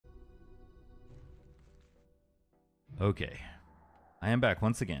Okay, I am back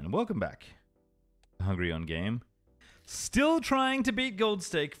once again. Welcome back to Hungry on Game. Still trying to beat Gold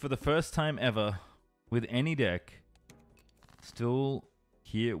Stake for the first time ever with any deck. Still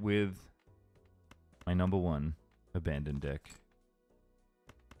here with my number one abandoned deck.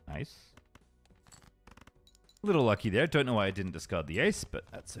 Nice. A little lucky there. Don't know why I didn't discard the ace, but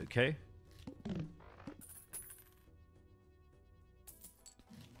that's okay.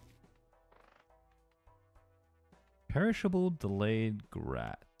 Perishable Delayed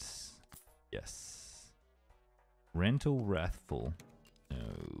Grat. Yes. Rental Wrathful.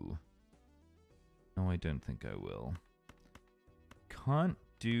 No. No, I don't think I will. Can't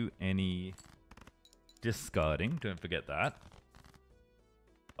do any discarding. Don't forget that.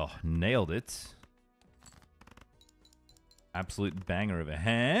 Oh, nailed it. Absolute banger of a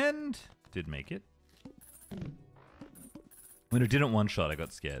hand. Did make it. When it didn't one-shot, I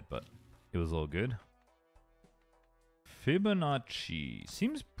got scared, but it was all good. Fibonacci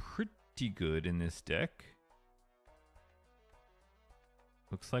seems pretty good in this deck.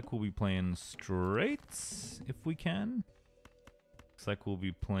 Looks like we'll be playing straights if we can. Looks like we'll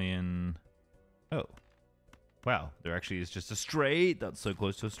be playing... Oh. Wow, there actually is just a straight. That's so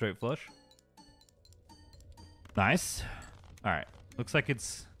close to a straight flush. Nice. Alright, looks like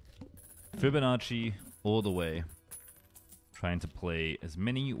it's Fibonacci all the way. Trying to play as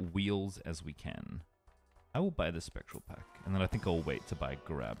many wheels as we can. I will buy the Spectral Pack, and then I think I'll wait to buy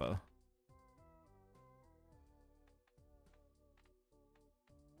Grabber.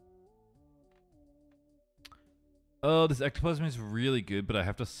 Oh, this Ectoplasm is really good, but I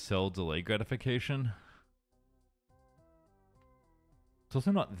have to sell Delay Gratification. It's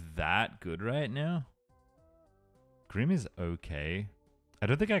also not that good right now. Grim is okay. I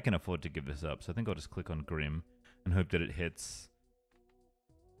don't think I can afford to give this up, so I think I'll just click on Grim and hope that it hits.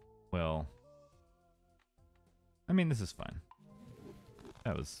 Well... I mean, this is fine.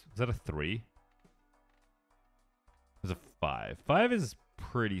 Was that a 3? It was a 5. 5 is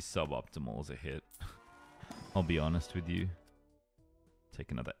pretty suboptimal as a hit. I'll be honest with you.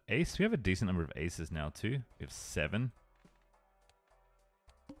 Take another ace. We have a decent number of aces now too. We have 7.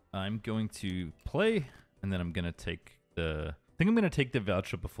 I'm going to play, and then I'm going to take the... I think I'm going to take the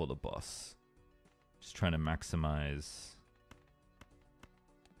voucher before the boss. Just trying to maximize...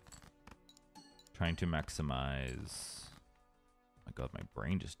 Trying to maximize... Oh my god, my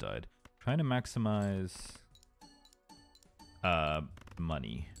brain just died. Trying to maximize...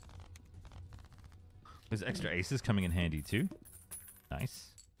 money. There's extra aces coming in handy too. Nice.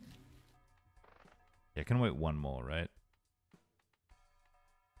 Yeah, I can wait one more, right?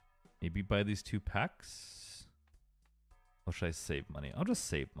 Maybe buy these 2 packs? Or should I save money? I'll just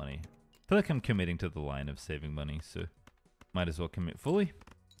save money. I feel like I'm committing to the line of saving money, so might as well commit fully.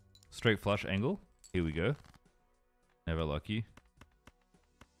 Straight flush angle. Here we go. Never lucky.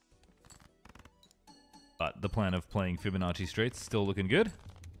 But the plan of playing Fibonacci straights still looking good.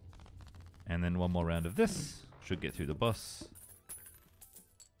 And then one more round of this. Should get through the boss.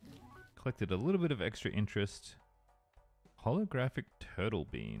 Collected a little bit of extra interest. Holographic Turtle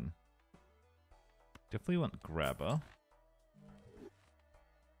Bean. Definitely want Grabber.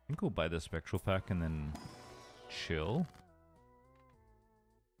 I think we'll buy the Spectral Pack and then chill.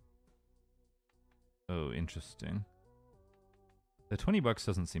 Oh, interesting. The 20 bucks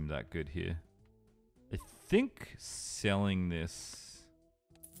doesn't seem that good here. I think selling this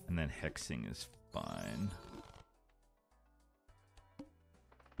and then hexing is fine.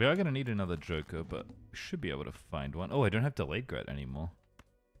 We are going to need another Joker, but we should be able to find one. Oh, I don't have Delayed Grat anymore.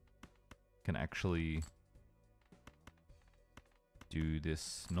 Can actually do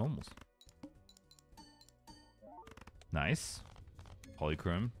this normals. Nice.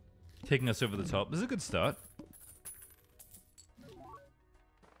 Polychrome. Taking us over the top. This is a good start.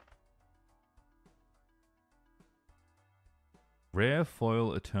 Rare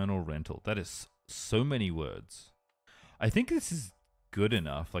Foil Eternal Rental. That is so many words. I think this is good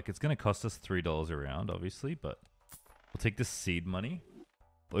enough. Like, it's going to cost us $3 a round, obviously, but we'll take this seed money.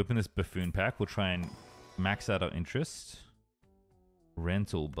 We'll open this Buffoon Pack. We'll try and max out our interest.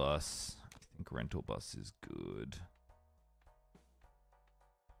 Rental Bus. I think Rental Bus is good.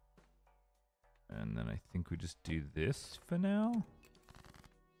 And then I think we just do this for now.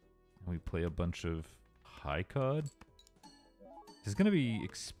 We play a bunch of high card. It's going to be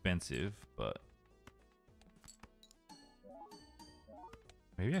expensive, but...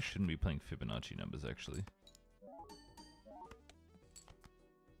 Maybe I shouldn't be playing Fibonacci numbers, actually.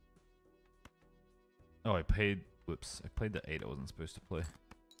 Oh, I paid... Whoops. I played the 8 I wasn't supposed to play.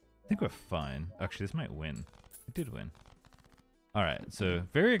 I think we're fine. Actually, this might win. It did win. Alright, so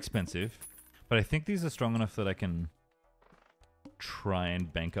very expensive. But I think these are strong enough that I can try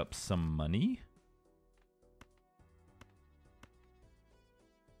and bank up some money.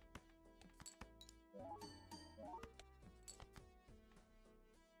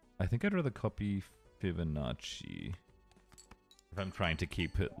 I think I'd rather copy Fibonacci if I'm trying to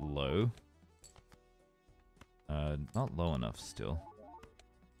keep it low. Not low enough still.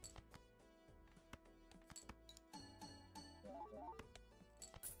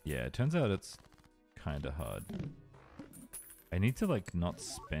 Yeah, it turns out it's kind of hard. I need to like not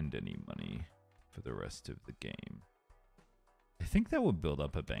spend any money for the rest of the game. I think that will build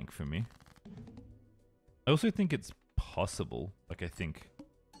up a bank for me. I also think it's possible. Like I think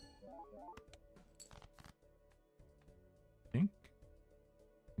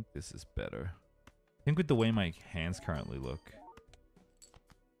this is better. I think with the way my hands currently look,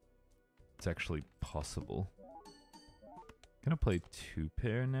 it's actually possible. Can I play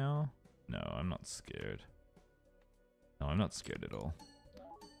 2-pair now? No, I'm not scared. No, I'm not scared at all.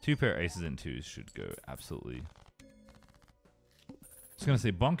 2-pair aces and 2s should go absolutely. I was gonna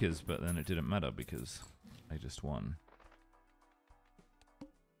say bonkers, but then it didn't matter because I just won.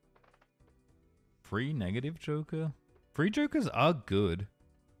 Free negative joker? Free jokers are good.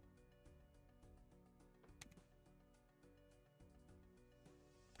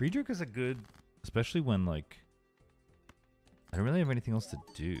 Free jokers are good, especially when like I don't really have anything else to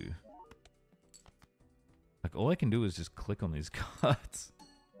do. Like all I can do is just click on these cards.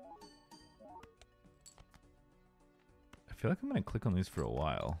 I feel like I'm gonna click on these for a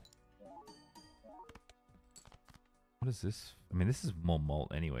while. What is this? I mean, this is more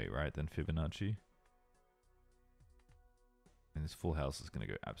malt anyway, right, than Fibonacci. And this full house is gonna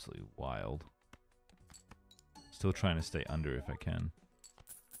go absolutely wild. Still trying to stay under if I can.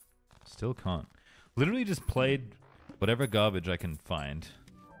 Still can't. Literally just played whatever garbage I can find,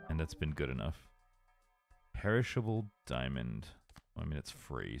 and that's been good enough. Perishable diamond. I mean, it's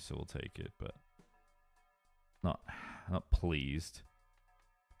free, so we'll take it, but not pleased.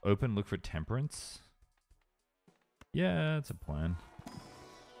 Open, look for temperance. Yeah, it's a plan.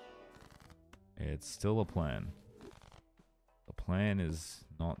 It's still a plan. The plan is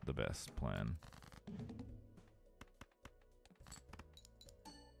not the best plan.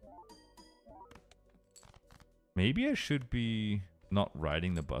 Maybe I should be not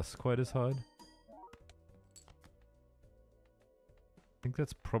riding the bus quite as hard. I think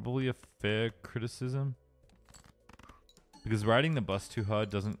that's probably a fair criticism. Because riding the bus too hard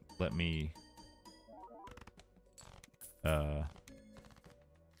doesn't let me...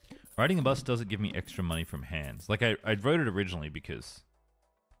 riding the bus doesn't give me extra money from hands. Like, I wrote it originally because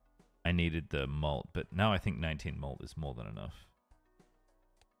I needed the malt, but now I think 19 malt is more than enough.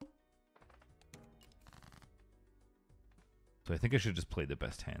 So I think I should just play the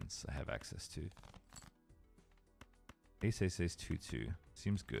best hands I have access to. Ace, ace, ace, 2-2.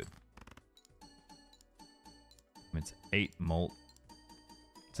 Seems good. It's 8 malt.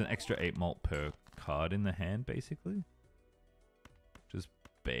 It's an extra 8 malt per card in the hand, basically. Just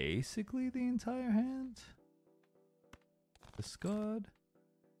basically the entire hand. Discard.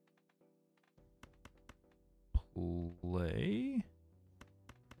 Play.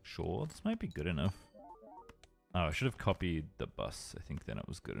 Sure, this might be good enough. Oh, I should have copied the bus. I think then it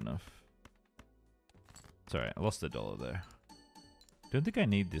was good enough. It's alright, I lost $1 there. Don't think I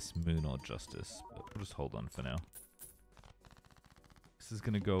need this moon or justice, but we'll just hold on for now. This is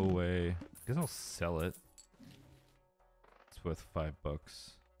gonna go away. I guess I'll sell it. It's worth $5.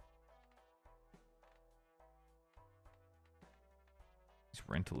 These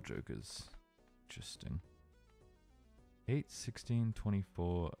rental jokers. Interesting. 8, 16,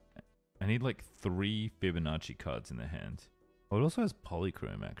 24... I need like 3 Fibonacci cards in the hand. Oh, it also has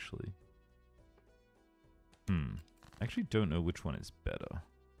polychrome, actually. I actually don't know which one is better.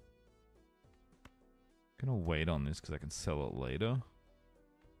 Gonna wait on this because I can sell it later.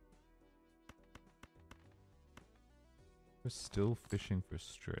 We're still fishing for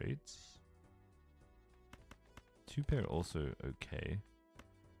straights. 2-pair also okay.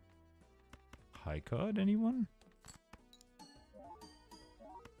 High card, anyone?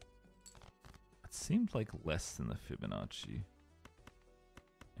 Seemed like less than the Fibonacci.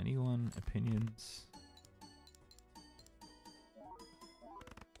 Anyone? Opinions?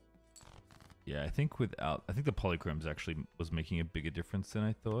 Yeah, I think without... I think the polychromes actually was making a bigger difference than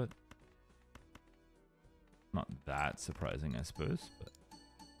I thought. Not that surprising, I suppose, but...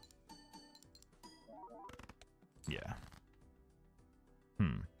 Yeah.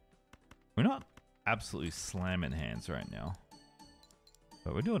 We're not absolutely slamming hands right now.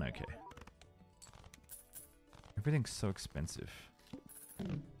 But we're doing okay. Everything's so expensive.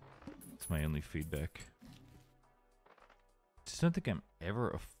 That's my only feedback. just don't think I'm ever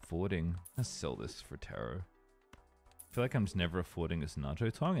affording. Let's sell this for tarot. I feel like I'm just never affording this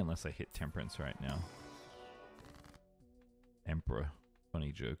nacho tongue unless I hit temperance right now. Emperor.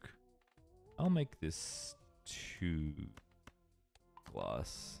 Funny joke. I'll make this 2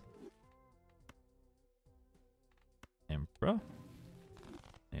 glass. Emperor.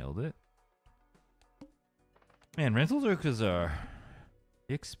 Nailed it. Man, rental jokers are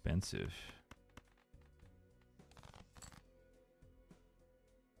expensive.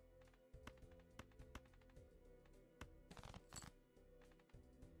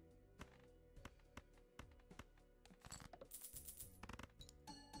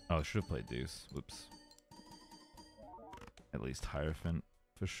 Oh, I should have played these. Whoops. At least Hierophant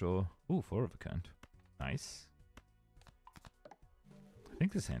for sure. Ooh, 4 of a kind. Nice. I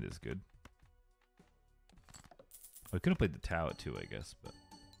think this hand is good. I could have played the tower too, I guess, but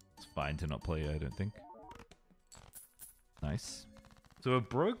it's fine to not play, I don't think. Nice. So it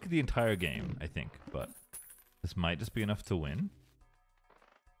broke the entire game, I think, but this might just be enough to win.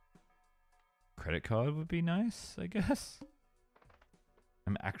 Credit card would be nice, I guess.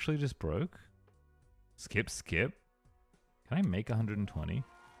 I'm actually just broke. Skip, skip. Can I make 120?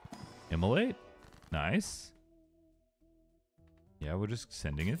 Immolate? Nice. Yeah, we're just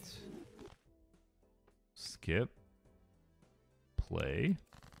sending it. Skip. Play.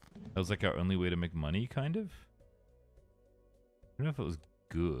 That was like our only way to make money, kind of. I don't know if it was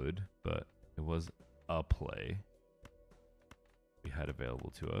good, but it was a play we had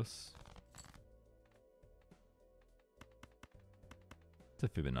available to us.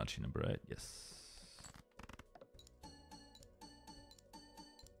 It's a Fibonacci number, right? Yes.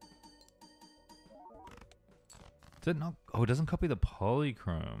 Does it not? Oh, it doesn't copy the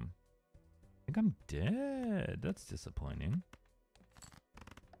polychrome. I think I'm dead. That's disappointing.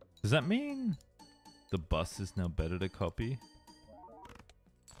 Does that mean the bus is now better to copy?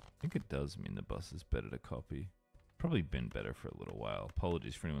 I think it does mean the bus is better to copy. Probably been better for a little while.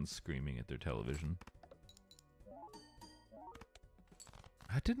 Apologies for anyone screaming at their television.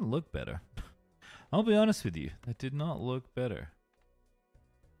 That didn't look better. I'll be honest with you. That did not look better.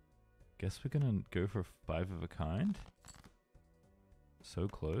 Guess we're gonna go for 5 of a kind. So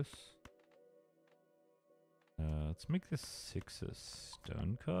close. Let's make this 6 a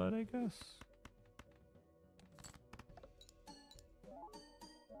stone card, I guess.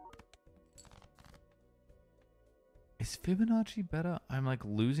 Is Fibonacci better? I'm like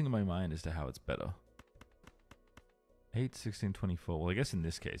losing my mind as to how it's better. 8, 16, 24. Well, I guess in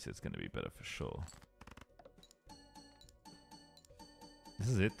this case it's going to be better for sure. This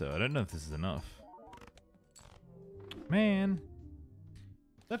is it though. I don't know if this is enough. Man.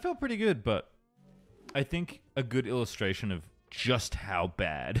 That felt pretty good, but I think a good illustration of just how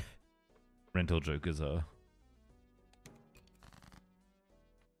bad rental jokers are.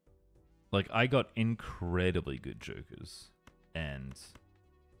 Like, I got incredibly good jokers, and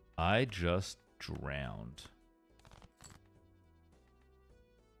I just drowned.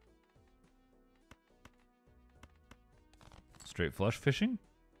 Straight flush fishing?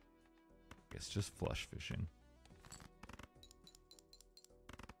 Guess just flush fishing.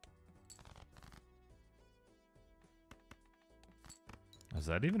 Is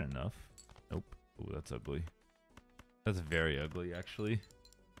that even enough? Nope. Oh, that's ugly. That's very ugly, actually.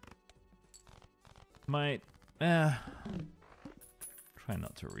 Might... try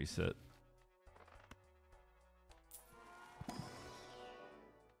not to reset.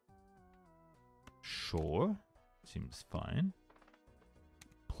 Sure. Seems fine.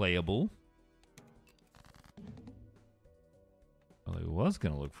 Playable. Well, I was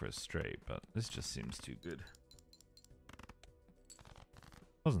going to look for a straight, but this just seems too good.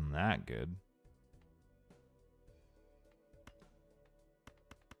 Wasn't that good.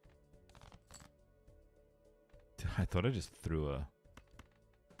 I thought I just threw a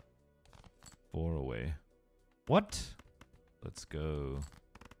 4 away. What? Let's go.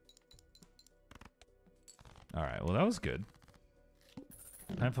 Alright, well that was good.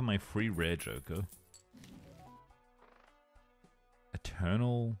 Time for my free rare joker.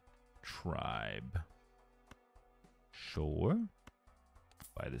 Eternal Tribe. Sure.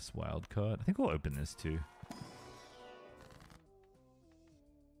 Buy this wild card. I think we'll open this too.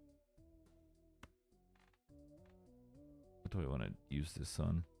 What do I want to use this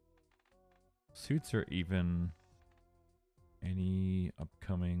on? Suits are even. Any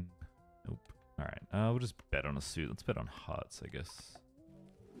upcoming? Nope. Alright, we'll just bet on a suit. Let's bet on hearts, I guess.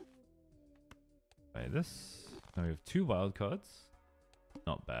 Buy this. Now we have 2 wild cards.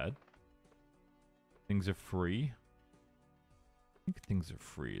 Not bad. Things are free. I think things are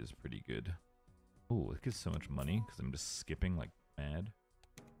free is pretty good. Oh, it gives so much money because I'm just skipping like mad.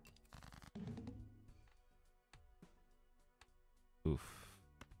 Oof.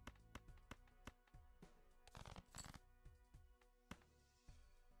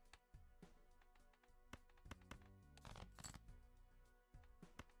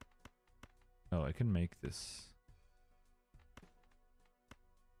 Oh, I can make this.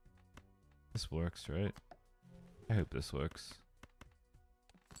 This works, right? I hope this works.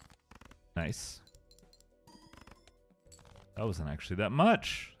 Nice. That wasn't actually that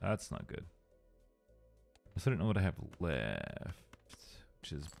much. That's not good. I still don't know what I have left,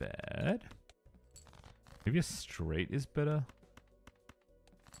 which is bad. Maybe a straight is better.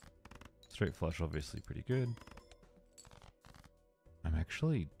 Straight flush, obviously pretty good. I'm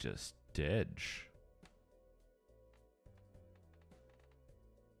actually just dead.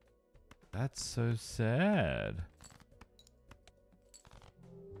 That's so sad.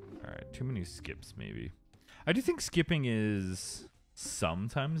 Alright, too many skips maybe. I do think skipping is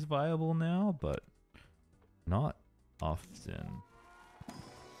sometimes viable now, but not often.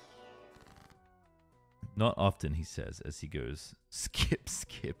 Not often, he says, as he goes, skip,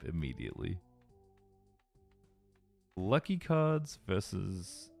 skip immediately. Lucky cards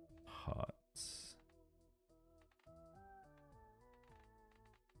versus hearts.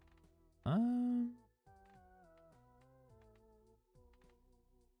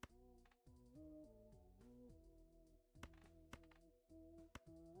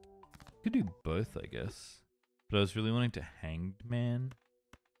 Could do both, I guess. But I was really wanting to Hanged Man.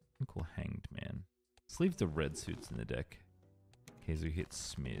 I'm call Hanged Man. Let's leave the red suits in the deck. In case we hit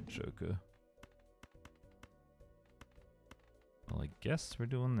Smeared Joker. Well, I guess we're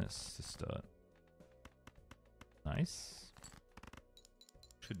doing this to start. Nice.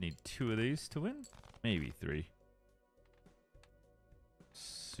 Should need 2 of these to win. Maybe 3.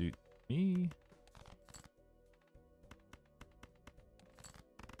 Suit me.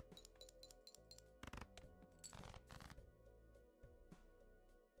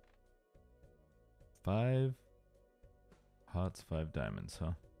 Five hearts, 5 diamonds,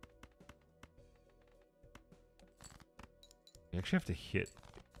 huh? You actually have to hit.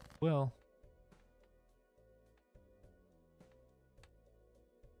 Well,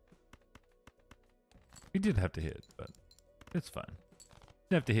 we did have to hit, but it's fine.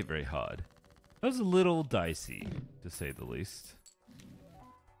 Didn't have to hit very hard. That was a little dicey, to say the least.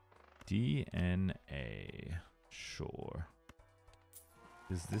 DNA. Sure.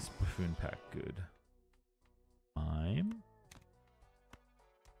 Is this buffoon pack good?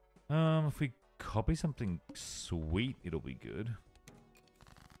 If we copy something sweet, it'll be good.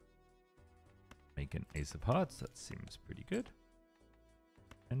 Make an ace of hearts, that seems pretty good.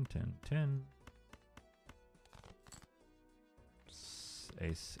 10, 10, 10.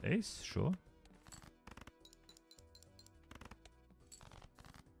 Ace, ace, sure.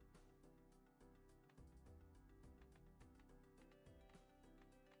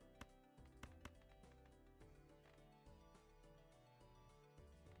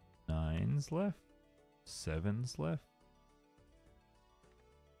 Nines left. 7s left.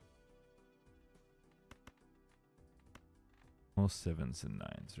 More 7s and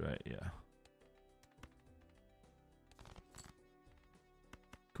 9s, right? Yeah.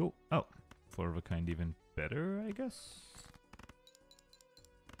 Cool. Oh, 4 of a kind even better, I guess.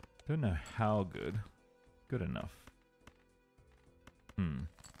 Don't know how good. Good enough.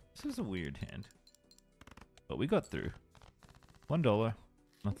 This is a weird hand. But we got through. $1.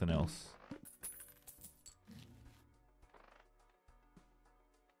 Nothing else.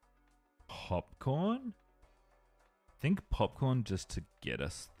 Popcorn? I think popcorn just to get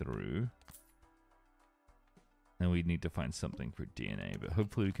us through. Then we need to find something for DNA, but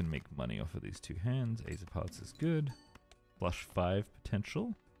hopefully we can make money off of these 2 hands. Ace of hearts is good. Flush 5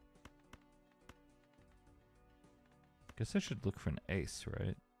 potential. Guess I should look for an ace,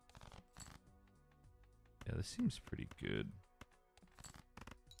 right? Yeah, this seems pretty good.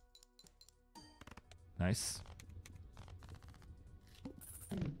 Nice.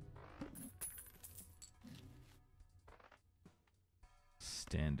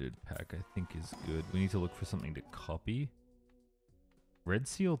 Standard pack, I think, is good. We need to look for something to copy. Red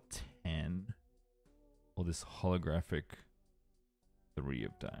seal 10. Or this holographic 3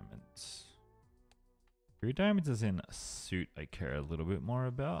 of diamonds. 3 diamonds is in a suit I care a little bit more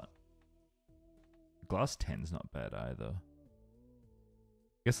about. Glass 10's not bad either.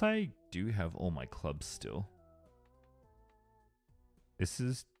 Guess I do have all my clubs still. This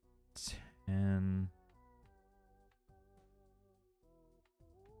is 10.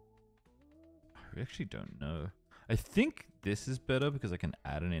 I actually don't know. I think this is better because I can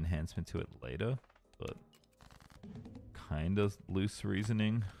add an enhancement to it later. but kind of loose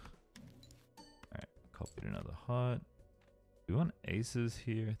reasoning. Alright, copied another heart. We want aces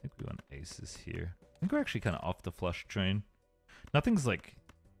here. I think we want aces here. I think we're actually kind of off the flush train. Nothing's like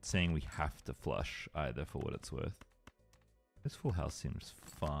saying we have to flush either for what it's worth. This full house seems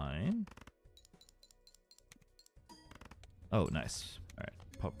fine. Oh, nice. Alright,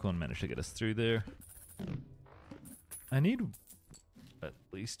 popcorn managed to get us through there. I need at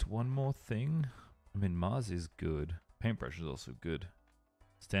least one more thing. I mean, Mars is good. Paintbrush is also good.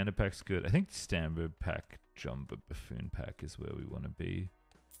 Standard pack's good. I think standard pack, jumbo buffoon pack is where we want to be.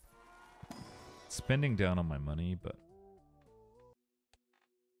 Spending down on my money, but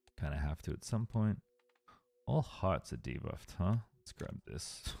kind of have to at some point. All hearts are debuffed, huh? Let's grab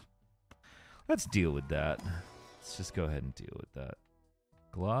this. Let's deal with that. Let's just go ahead and deal with that.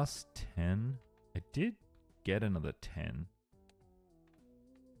 Glass 10. I did get another 10.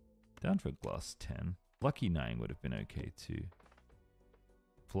 Down for glass 10. Lucky 9 would have been okay too.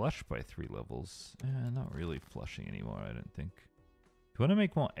 Flush by 3 levels. Not really flushing anymore, I don't think. Do I want to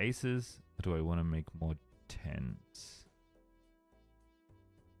make more aces, or do I want to make more 10s?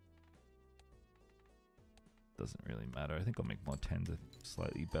 Doesn't really matter. I think I'll make more 10s. I think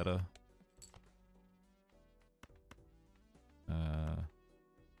slightly better. I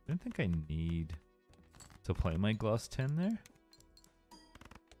don't think I need to play my glass 10 there.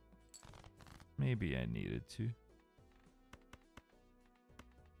 Maybe I needed to.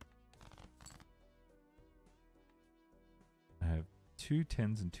 I have 2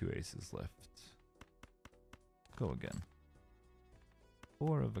 10s and 2 aces left. Go again.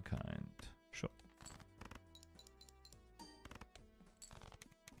 4 of a kind. Sure.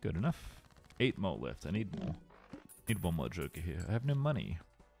 Good enough. 8 more left. I need more. Need one more joker here. I have no money.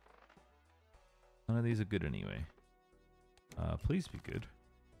 None of these are good anyway. Please be good.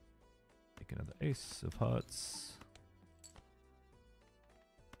 Take another ace of hearts.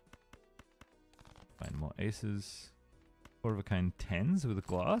 Find more aces. 4 of a kind 10s with a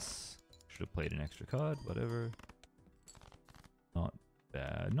glass. Should have played an extra card, whatever. Not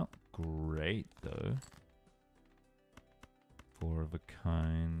bad. Not great though. 4 of a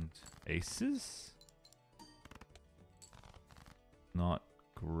kind aces. Not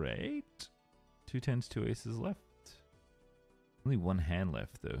great. 2 10s, 2 aces left. Only 1 hand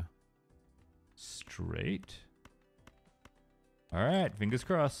left though. Straight. Alright, fingers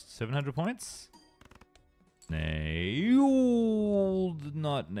crossed. 700 points. Nailed.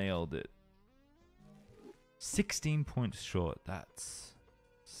 Not nailed it. 16 points short. That's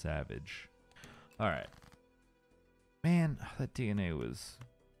savage. Alright. Man, that DNA was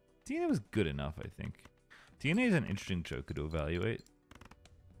good enough, I think. DNA is an interesting joker to evaluate.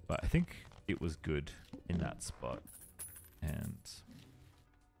 But I think it was good in that spot. And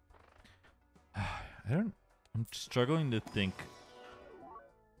I'm struggling to think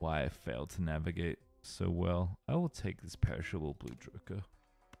why I failed to navigate so well. I will take this perishable blue joker.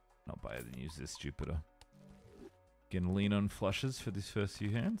 Not buy it and use this Jupiter. Gonna lean on flushes for these first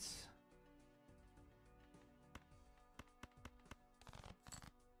few hands.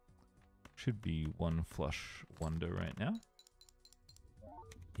 Should be 1 flush wonder right now.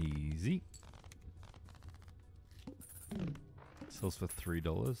 Easy. Sells for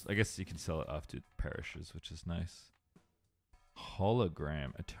 $3. I guess you can sell it after it perishes, which is nice.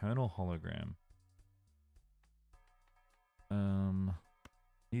 Hologram. Eternal hologram.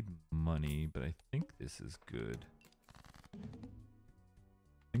 Need money, but I think this is good. I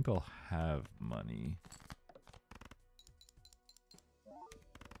think I'll have money.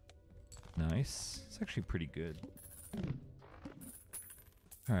 Nice. It's actually pretty good.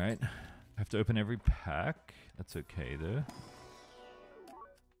 Alright. I have to open every pack. That's okay though.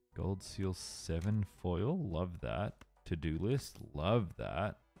 Gold seal 7 foil. Love that. To-do list. Love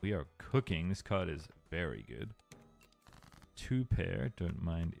that. We are cooking. This card is very good. 2 pair. Don't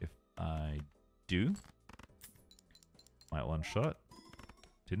mind if I do. Might one shot.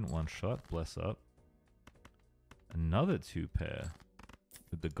 Didn't one shot. Bless up. Another 2 pair.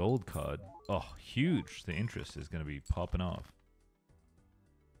 With the gold card. Oh, huge. The interest is going to be popping off.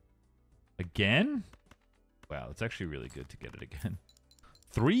 Again? Wow, it's actually really good to get it again.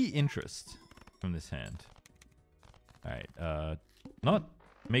 3 interest from this hand. Alright, not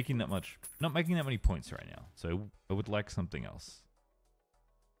making that many points right now. So I would like something else.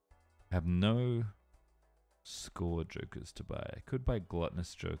 I have no score jokers to buy. I could buy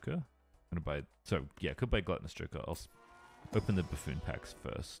gluttonous joker. I'm gonna buy, so yeah, I could buy gluttonous joker. I'll open the buffoon packs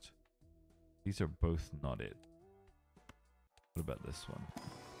first. These are both not it. What about this one?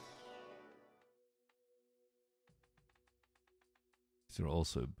 These are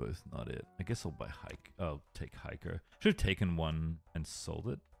also both not it. I guess I'll buy hike. I'll take hiker. Should have taken one and sold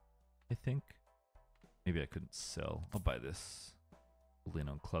it, I think. Maybe I couldn't sell. I'll buy this. Hold in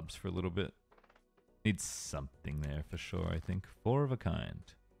on clubs for a little bit. Need something there for sure, I think. 4 of a kind.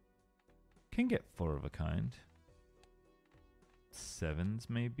 Can get 4 of a kind. 7s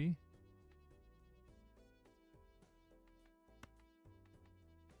maybe.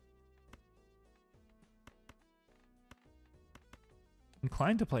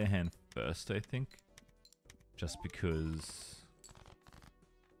 Inclined to play a hand first, I think. Just because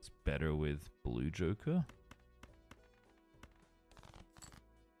it's better with blue joker.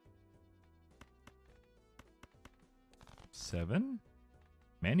 Seven?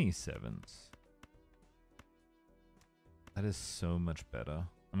 Many 7s. That is so much better.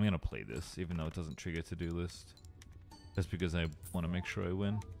 I'm going to play this, even though it doesn't trigger to-do list. Just because I want to make sure I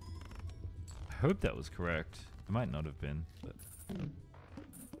win. I hope that was correct. It might not have been, but...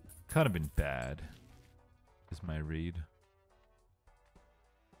 Kind of been bad, is my read.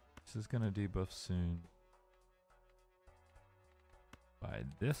 This is going to debuff soon. Buy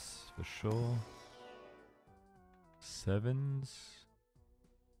this for sure. 7s.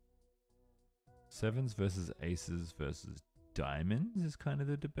 7s versus aces versus diamonds is kind of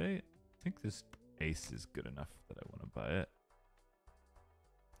the debate. I think this ace is good enough that I want to buy it.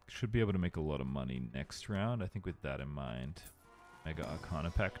 Should be able to make a lot of money next round. I think with that in mind, Mega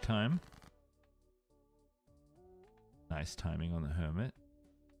Arcana pack time. Nice timing on the Hermit.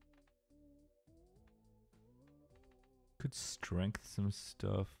 Could strength some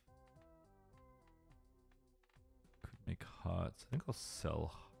stuff. Could make hearts. I think I'll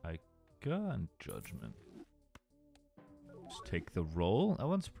sell Hiker and Judgment. Just take the roll. That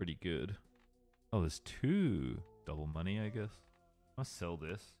one's pretty good. Oh, there's 2 double money, I guess. I'll sell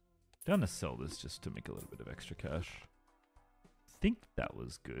this. Down to sell this just to make a little bit of extra cash. Think that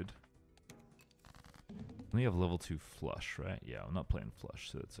was good. We have level 2 flush, right? Yeah, I'm not playing flush,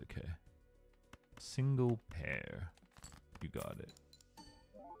 so that's okay. Single pair. You got it.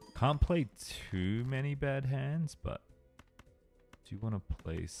 Can't play too many bad hands, but do you want to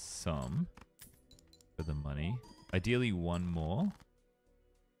play some for the money? Ideally 1 more.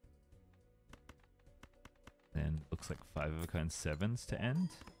 Then looks like 5 of a kind 7s to end.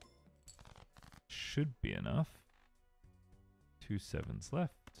 Should be enough. 2 7s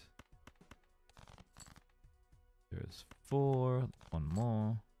left. There's 4. 1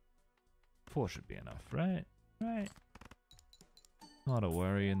 more. 4 should be enough, right? Right. Not a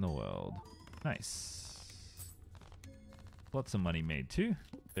worry in the world. Nice. Lots of money made too.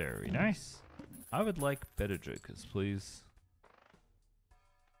 Very nice. I would like better jokers, please.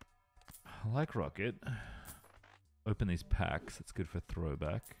 I like Rocket. Open these packs. It's good for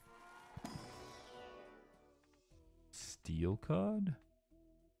throwback. Steel card?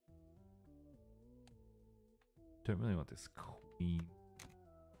 Don't really want this queen.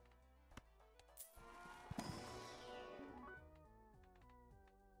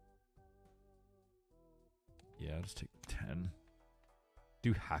 Yeah, I'll just take 10.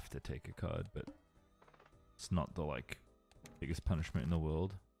 Do have to take a card, but it's not the like biggest punishment in the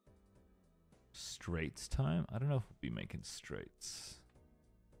world. Straights time? I don't know if we'll be making straights.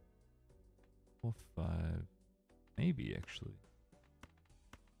 4, 5. Maybe actually.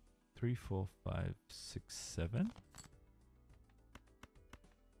 3, 4, 5, 6, 7.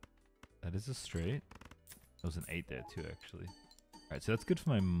 That is a straight. There was an 8 there too, actually. Alright, so that's good for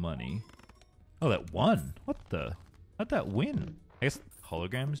my money. Oh, that won. What the? How'd that win? I guess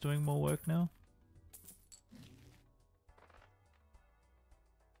hologram's doing more work now.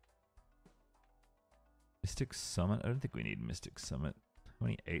 Mystic Summit? I don't think we need Mystic Summit. How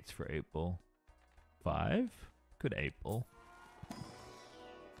many 8s for 8 ball? 5? Good 8 ball.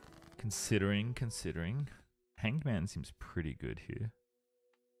 Considering. Hanged Man seems pretty good here.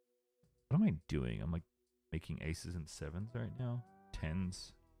 What am I doing? I'm like making aces and 7s right now.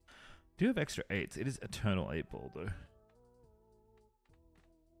 10s. Do have extra 8s. It is Eternal 8 ball though.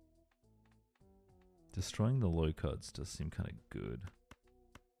 Destroying the low cards does seem kind of good.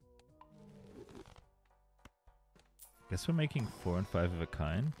 Guess we're making 4 and 5 of a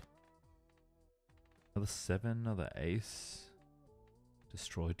kind. Another 7, another ace.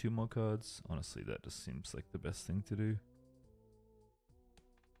 Destroy 2 more cards. Honestly, that just seems like the best thing to do.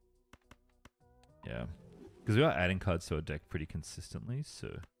 Yeah. Because we are adding cards to our deck pretty consistently,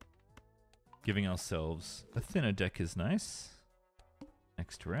 so giving ourselves a thinner deck is nice.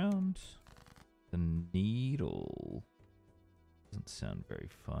 Next round. The Needle. Doesn't sound very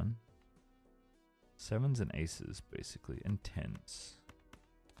fun. 7s and aces, basically, and 10s.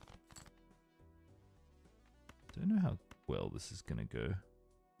 Don't know how well this is gonna go.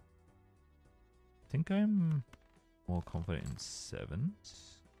 I think I'm more confident in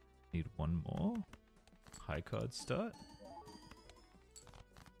 7s. Need one more. High card start.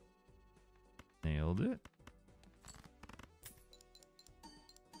 Nailed it.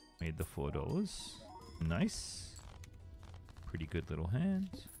 Made the $4. Nice. Pretty good little hand.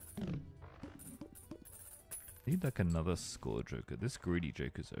 Need like another score joker. This greedy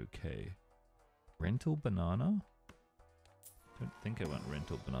joker's okay. Rental banana? Don't think I want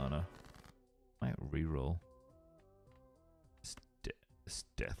rental banana. Might reroll. This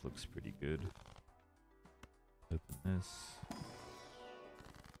death looks pretty good. Open this.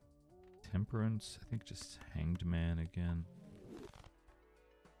 Temperance. I think just Hanged Man again.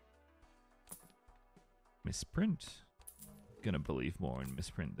 Misprint. Gonna believe more in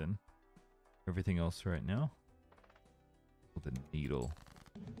misprint than everything else right now. Oh, the needle.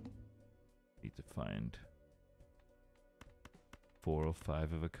 Need to find 4 or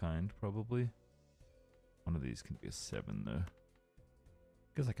 5 of a kind, probably. One of these can be a 7 though.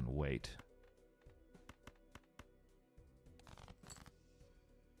 Guess I can wait.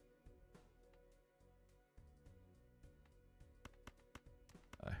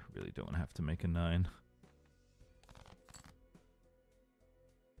 I really don't have to make a 9.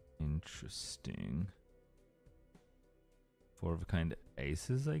 Interesting. 4 of a kind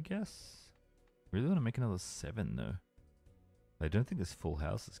aces, I guess? Really want to make another 7 though. I don't think this full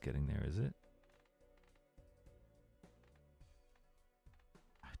house is getting there, is it?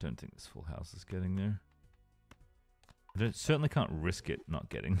 I don't think this full house is getting there. Certainly can't risk it not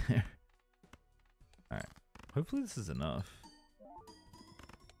getting there. Alright. Hopefully this is enough.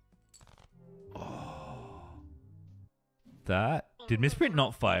 Oh. That? Did misprint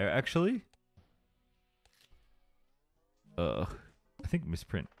not fire, actually? I think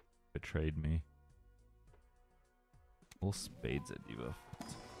misprint betrayed me. All spades are debuffed.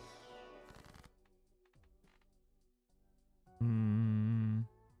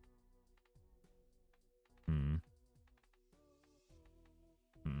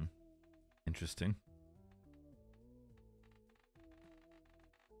 Interesting.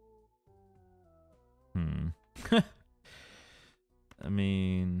 I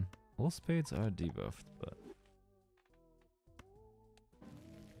mean, all spades are debuffed, but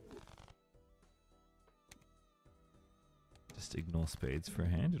just ignore spades for a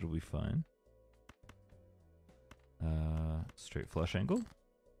hand, it'll be fine. Straight flush angle.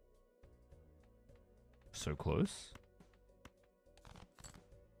 So close.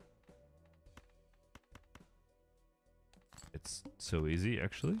 It's so easy,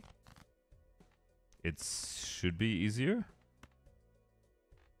 actually. It should be easier.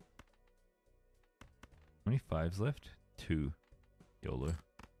 How many 5s left? 2. YOLO.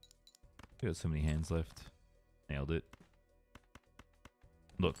 We got so many hands left. Nailed it.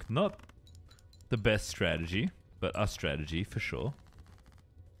 Look, not the best strategy, but a strategy for sure.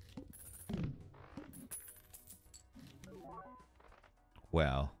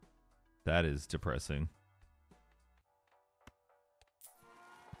 Wow. That is depressing.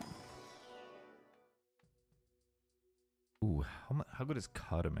 Ooh, how good is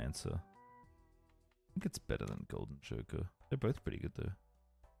Cartomancer? I think it's better than Golden Joker. They're both pretty good though.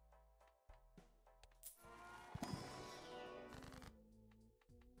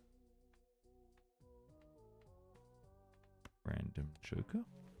 Random Joker.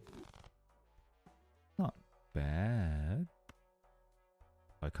 Not bad.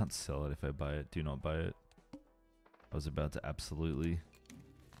 I can't sell it if I buy it. Do not buy it. I was about to absolutely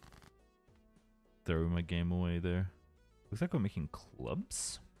throw my game away there. Looks like we're making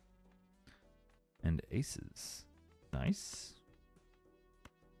clubs and aces. Nice.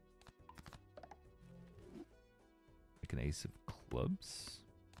 Make an ace of clubs.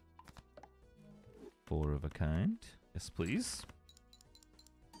 4 of a kind. Yes, please.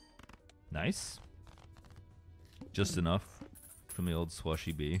 Nice. Just enough from the old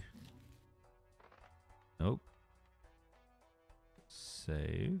swashy bee. Nope.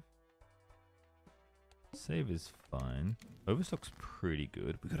 Save. Save is fine. Overstock's pretty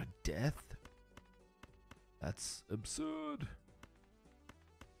good. We got a death. That's absurd.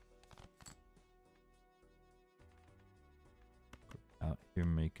 Out here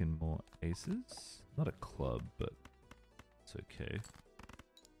making more aces. Not a club, but it's okay.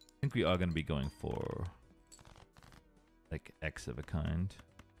 I think we are going to be going for like X of a kind.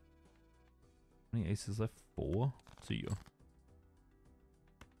 How many aces left? 4? So you.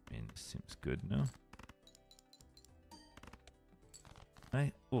 I mean, this seems good, no?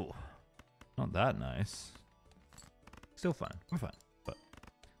 Oh, not that nice. Still fine. We're fine. But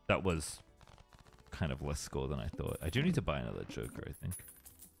that was kind of less score than I thought. I do need to buy another Joker, I think.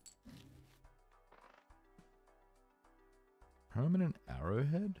 Permanent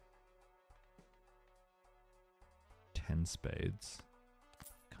arrowhead? 10 spades.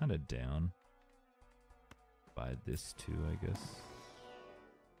 Kind of down. Buy this too, I guess.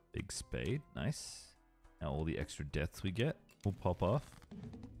 Big spade, nice. Now all the extra deaths we get will pop off.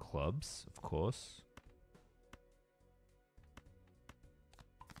 Clubs, of course.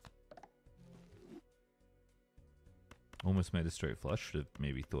 Almost made a straight flush. Should have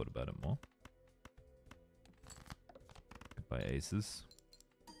maybe thought about it more. By aces.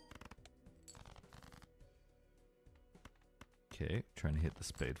 Okay, trying to hit the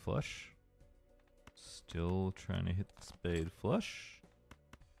spade flush. Still trying to hit the spade flush.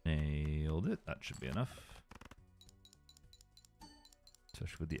 Nailed it. That should be enough.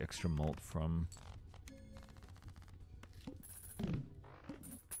 Especially with the extra malt from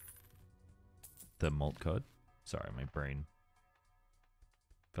the malt card. Sorry, my brain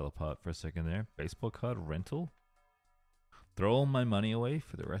fell apart for a second there. Baseball card rental. Throw all my money away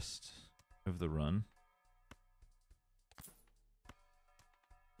for the rest of the run.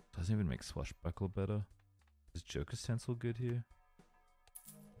 Doesn't even make Swashbuckle better. Is Joker Stencil good here?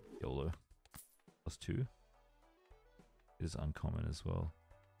 YOLO. +2. It is uncommon as well.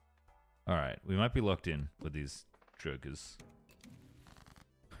 Alright, we might be locked in with these Jokers.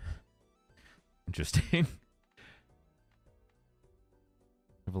 Interesting.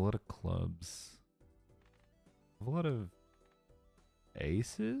 I have a lot of clubs. I have a lot of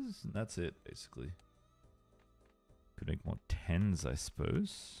aces, and that's it, basically. Could make more 10s, I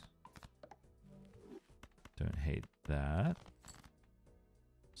suppose. Don't hate that.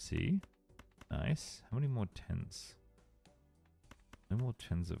 See? Nice. How many more 10s? No more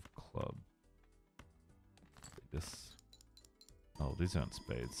 10s of club. This. Oh, these aren't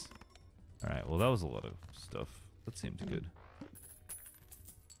spades. Alright, well that was a lot of stuff. That seemed good.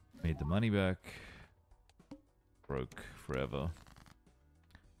 Made the money back. Broke forever.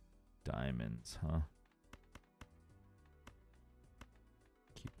 Diamonds, huh?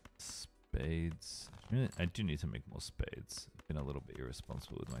 Keep spades. I do need to make more spades. I've been a little bit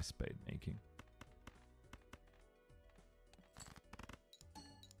irresponsible with my spade making.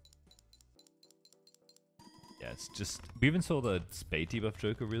 Yeah, it's just... We even saw the spade debuff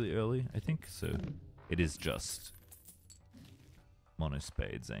Joker really early, I think, so it is just mono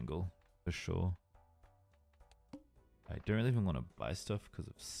spades angle, for sure. I don't really even want to buy stuff because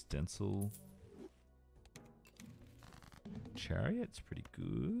of stencil. Chariot's pretty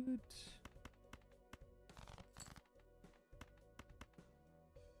good.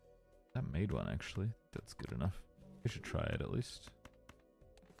 That made one, actually. That's good enough. We should try it at least.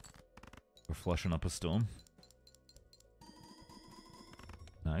 We're flushing up a storm.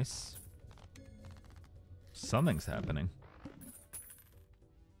 Nice. Something's happening.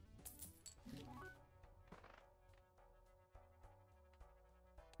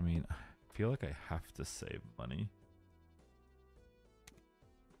 I mean, I feel like I have to save money.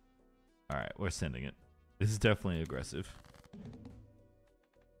 Alright, we're sending it. This is definitely aggressive.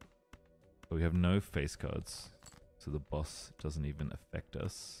 But we have no face cards, so the boss doesn't even affect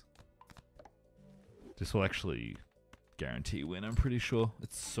us. This will actually guarantee win, I'm pretty sure.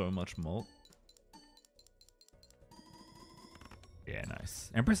 It's so much malt. Yeah,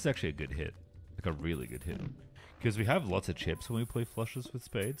 nice. Empress is actually a good hit. Like a really good hit. Because we have lots of chips when we play flushes with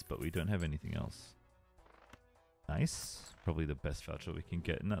spades, but we don't have anything else. Nice. Probably the best voucher we can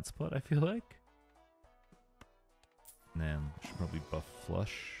get in that spot, I feel like. And then should probably buff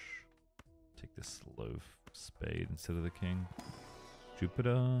flush. Take this low spade instead of the king.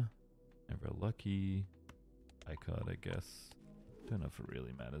 Jupiter. Never lucky. High card, I guess. Don't know if it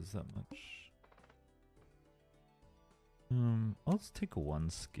really matters that much. I'll just take one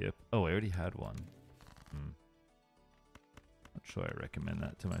skip. Oh, I already had one. Not sure I recommend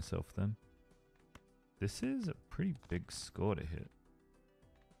that to myself then. This is a pretty big score to hit.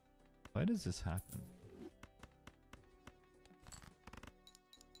 Why does this happen?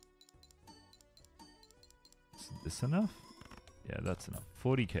 Is this enough? Yeah, that's enough.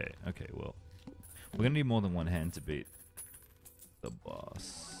 40k. Okay, well. We're gonna need more than one hand to beat the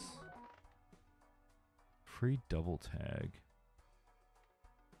boss. Free double tag.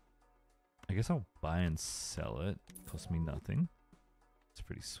 I guess I'll buy and sell it. Cost me nothing. It's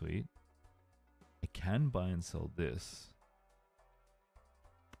pretty sweet. I can buy and sell this.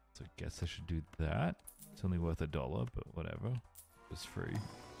 So I guess I should do that. It's only worth $1, but whatever. It's free.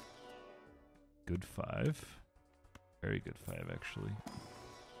 Good 5. Very good 5, actually.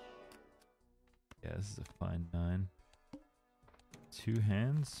 Yeah, this is a fine 9. 2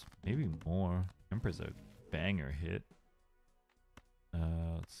 hands? Maybe more. Emperor's a banger hit.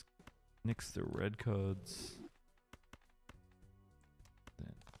 Let's nix the red cards.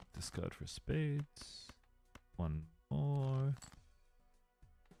 Then discard for spades. One more.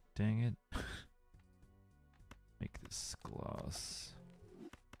 Dang it. Make this glass.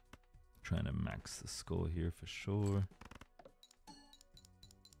 Trying to max the score here for sure.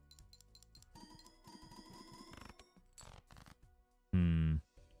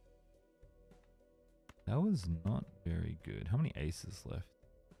 That was not very good. How many aces left?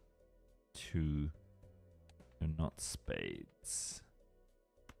 2. They're not spades.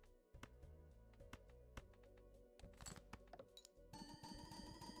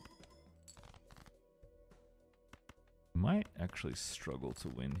 Might actually struggle to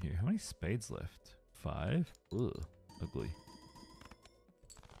win here. How many spades left? 5? Ugh, ugly.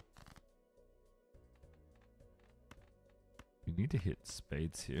 We need to hit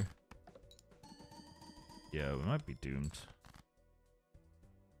spades here. Yeah, we might be doomed.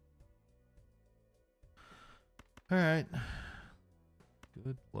 Alright.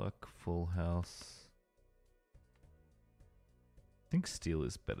 Good luck, full house. I think steel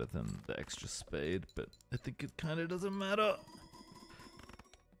is better than the extra spade, but I think it kind of doesn't matter.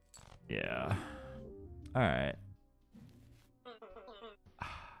 Yeah. Alright. I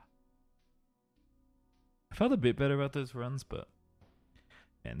felt a bit better about those runs, but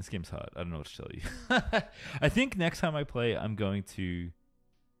man, this game's hard. I don't know what to tell you. I think next time I play, I'm going to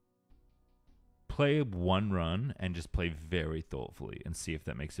play one run and just play very thoughtfully and see if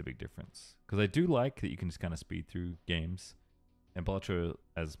that makes a big difference. Because I do like that you can just kind of speed through games. And Balatro,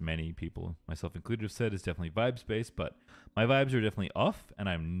 as many people, myself included, have said, is definitely vibes based, but my vibes are definitely off, and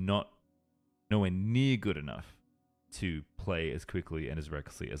I'm nowhere near good enough to play as quickly and as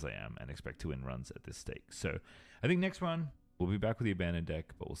recklessly as I am and expect to win runs at this stake. So I think next run, we'll be back with the abandoned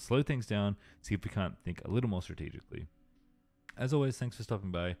deck, but we'll slow things down, see if we can't think a little more strategically. As always, thanks for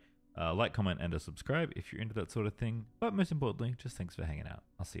stopping by. Like, comment, and subscribe if you're into that sort of thing. But most importantly, just thanks for hanging out.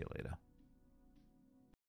 I'll see you later.